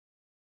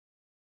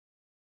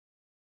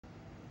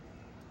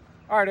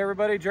All right,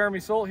 everybody, Jeremy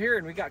Solt here,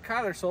 and we got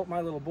Kyler Solt,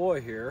 my little boy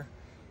here.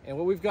 And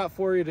what we've got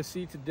for you to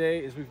see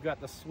today is we've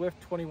got the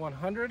Swift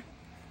 2100.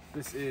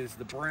 This is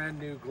the brand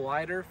new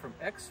glider from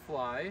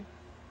XFly.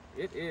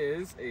 It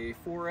is a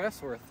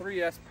 4S or a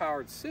 3S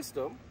powered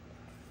system.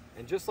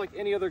 And just like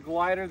any other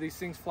glider, these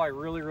things fly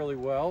really, really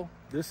well.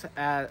 This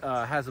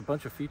has a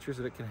bunch of features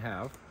that it can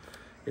have.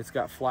 It's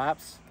got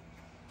flaps,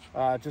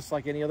 just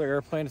like any other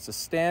airplane. It's a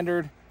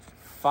standard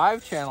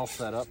 5-channel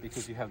setup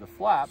because you have the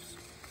flaps,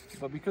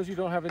 but because you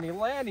don't have any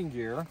landing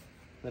gear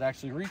that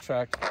actually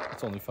retract,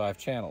 it's only 5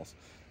 channels.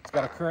 It's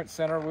got a current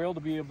center wheel to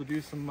be able to do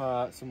some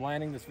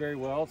landing that's very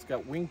well. It's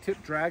got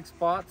wingtip drag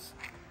spots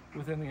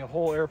within the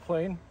whole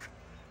airplane.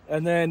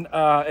 And then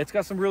it's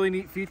got some really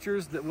neat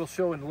features that we'll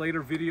show in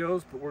later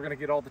videos, but we're gonna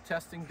get all the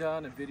testing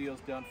done and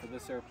videos done for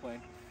this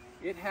airplane.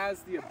 It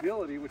has the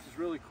ability, which is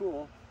really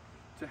cool,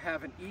 to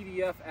have an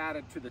EDF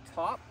added to the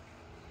top.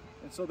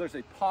 And so there's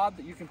a pod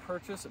that you can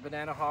purchase at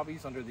Banana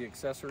Hobbies under the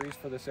accessories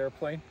for this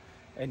airplane.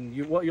 And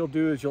what you'll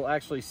do is you'll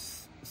actually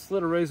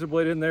slit a razor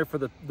blade in there for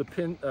the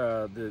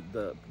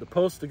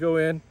post to go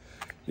in.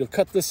 You'll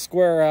cut this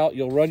square out.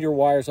 You'll run your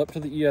wires up to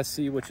the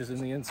ESC, which is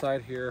in the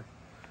inside here,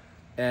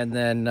 and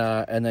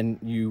then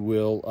you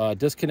will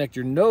disconnect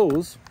your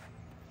nose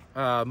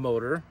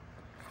motor.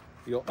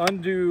 You'll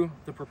undo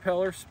the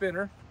propeller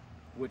spinner,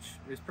 which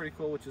is pretty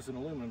cool, which is an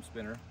aluminum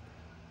spinner.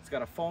 It's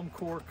got a foam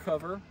core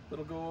cover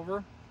that'll go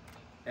over,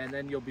 and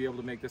then you'll be able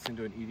to make this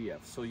into an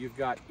EDF. So you've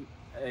got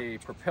a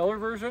propeller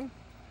version,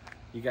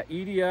 you got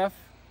EDF,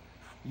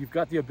 you've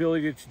got the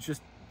ability to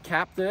just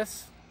cap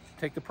this,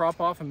 take the prop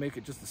off and make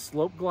it just a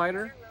slope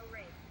glider.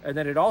 And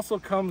then it also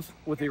comes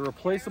with a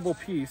replaceable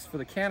piece for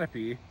the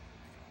canopy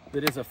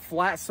that is a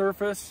flat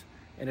surface,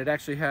 and it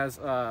actually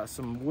has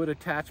some wood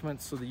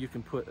attachments so that you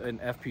can put an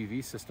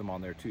FPV system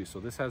on there too.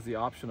 So this has the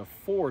option of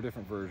 4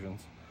 different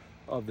versions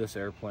of this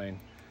airplane.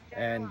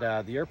 And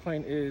the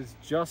airplane is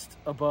just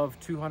above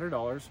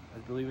 $200. I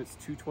believe it's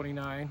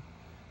 $229.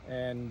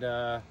 And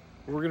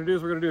what we're gonna do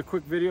is we're gonna do a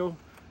quick video.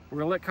 We're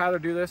gonna let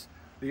Kyler do this.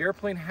 The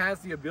airplane has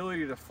the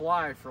ability to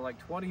fly for like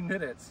 20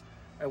 minutes,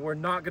 and we're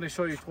not gonna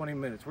show you 20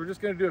 minutes. We're just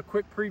gonna do a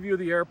quick preview of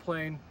the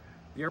airplane.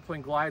 The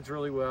airplane glides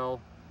really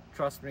well.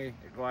 Trust me,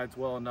 it glides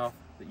well enough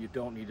that you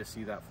don't need to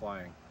see that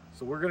flying.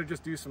 So we're gonna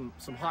just do some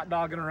hot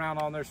dogging around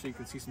on there so you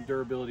can see some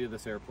durability of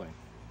this airplane.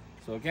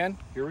 So again,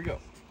 here we go.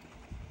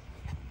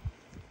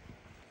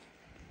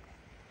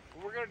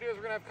 What we're gonna do is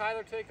we're gonna have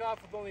Kyler take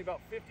off with only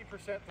about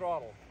 50%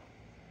 throttle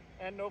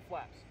and no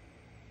flaps.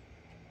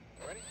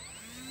 Ready?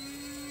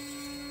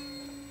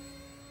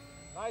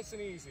 Nice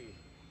and easy.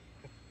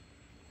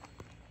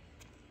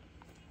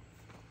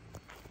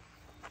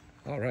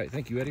 All right,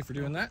 thank you, Eddie, for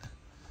doing that.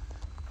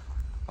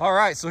 All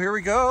right, so here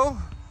we go.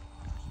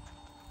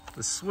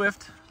 The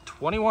Swift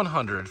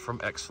 2100 from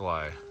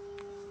XFly.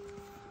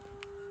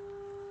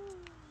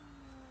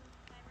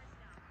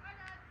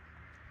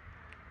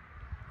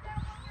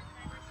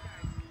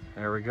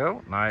 There we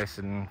go, nice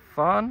and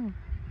fun.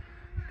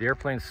 The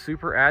airplane's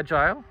super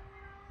agile.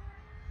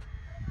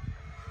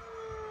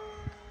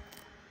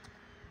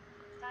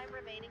 Time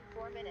remaining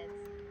 4 minutes.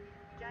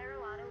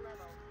 Gyro auto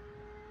level.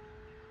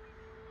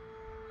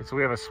 And so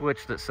we have a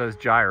switch that says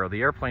gyro.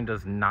 The airplane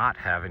does not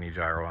have any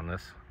gyro on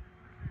this,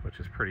 which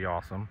is pretty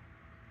awesome.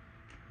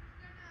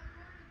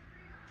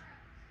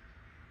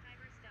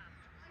 Timer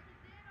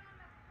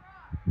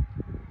stop.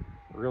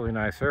 Really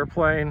nice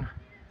airplane.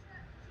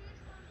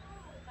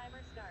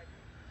 Timer start.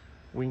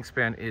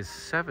 Wingspan is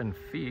 7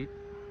 feet.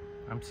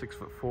 I'm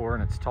 6'4"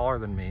 and it's taller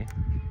than me.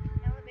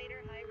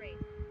 Elevator high rate.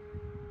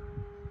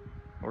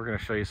 We're gonna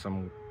show you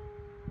some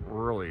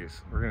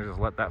whirlies. We're gonna just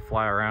let that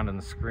fly around in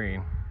the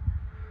screen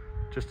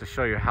just to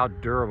show you how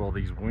durable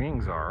these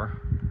wings are.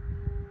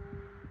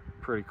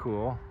 Pretty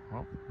cool.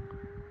 Well,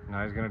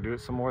 now he's gonna do it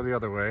some more the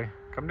other way.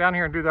 Come down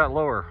here and do that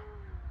lower.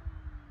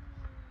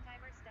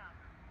 Timer stop.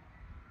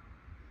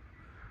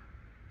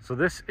 So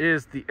this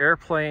is the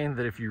airplane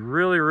that if you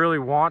really, really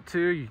want to,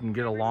 you can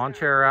get a lawn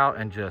chair out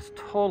and just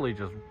totally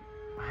just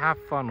have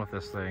fun with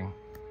this thing.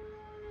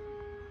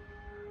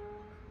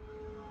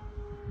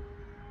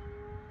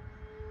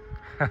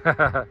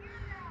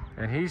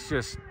 And he's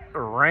just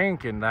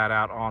ranking that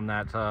out on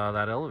that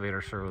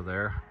elevator servo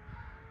there.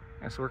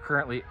 And so we're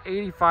currently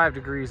 85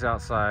 degrees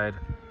outside,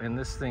 and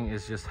this thing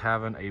is just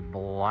having a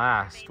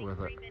blast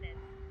with it.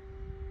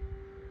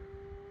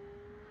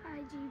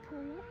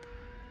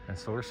 And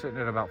so we're sitting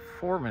at about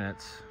 4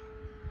 minutes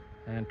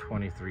and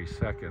 23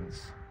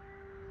 seconds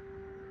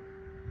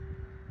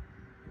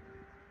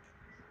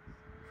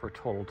for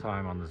total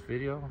time on this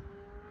video.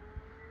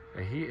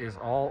 And he is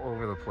all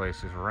over the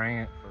place,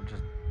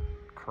 just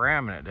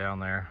cramming it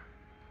down there.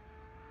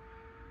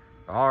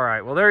 All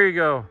right, well, there you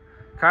go.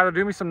 Kyler,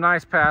 do me some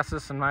nice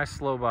passes, some nice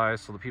slow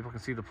bys so that people can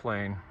see the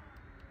plane.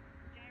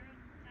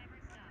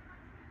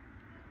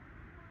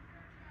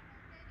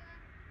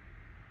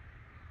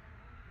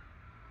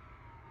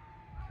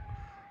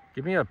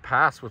 Give me a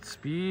pass with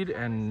speed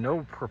and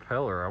no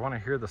propeller. I want to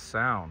hear the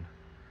sound.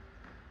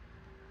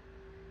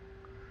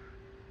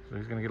 So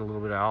he's gonna get a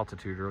little bit of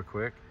altitude real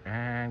quick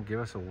and give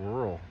us a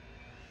whirl.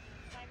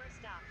 Timer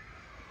stop.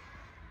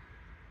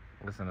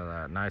 Listen to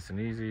that, nice and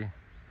easy.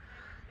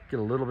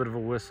 Get a little bit of a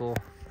whistle.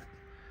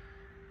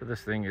 But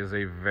this thing is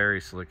a very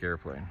slick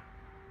airplane.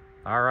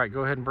 All right,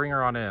 go ahead and bring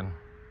her on in.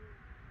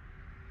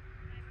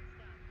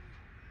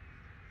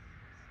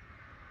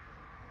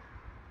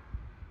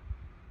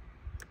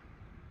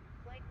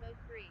 Flight mode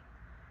 3.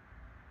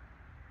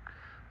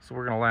 So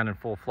we're gonna land in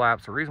full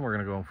flaps. The reason we're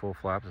gonna go in full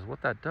flaps is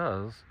what that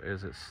does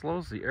is it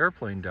slows the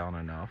airplane down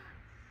enough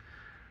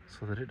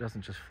so that it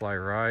doesn't just fly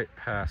right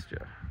past you.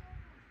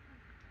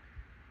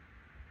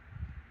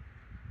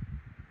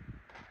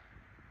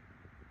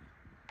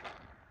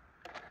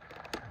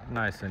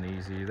 Nice and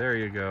easy, there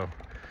you go.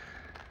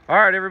 All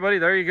right, everybody,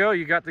 there you go.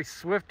 You got the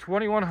Swift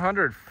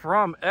 2100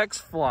 from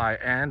XFly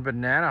and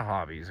Banana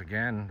Hobbies.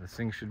 Again, this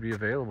thing should be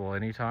available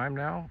anytime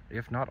now,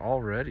 if not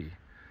already.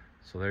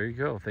 So there you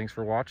go. Thanks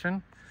for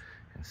watching,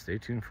 and stay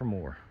tuned for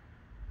more.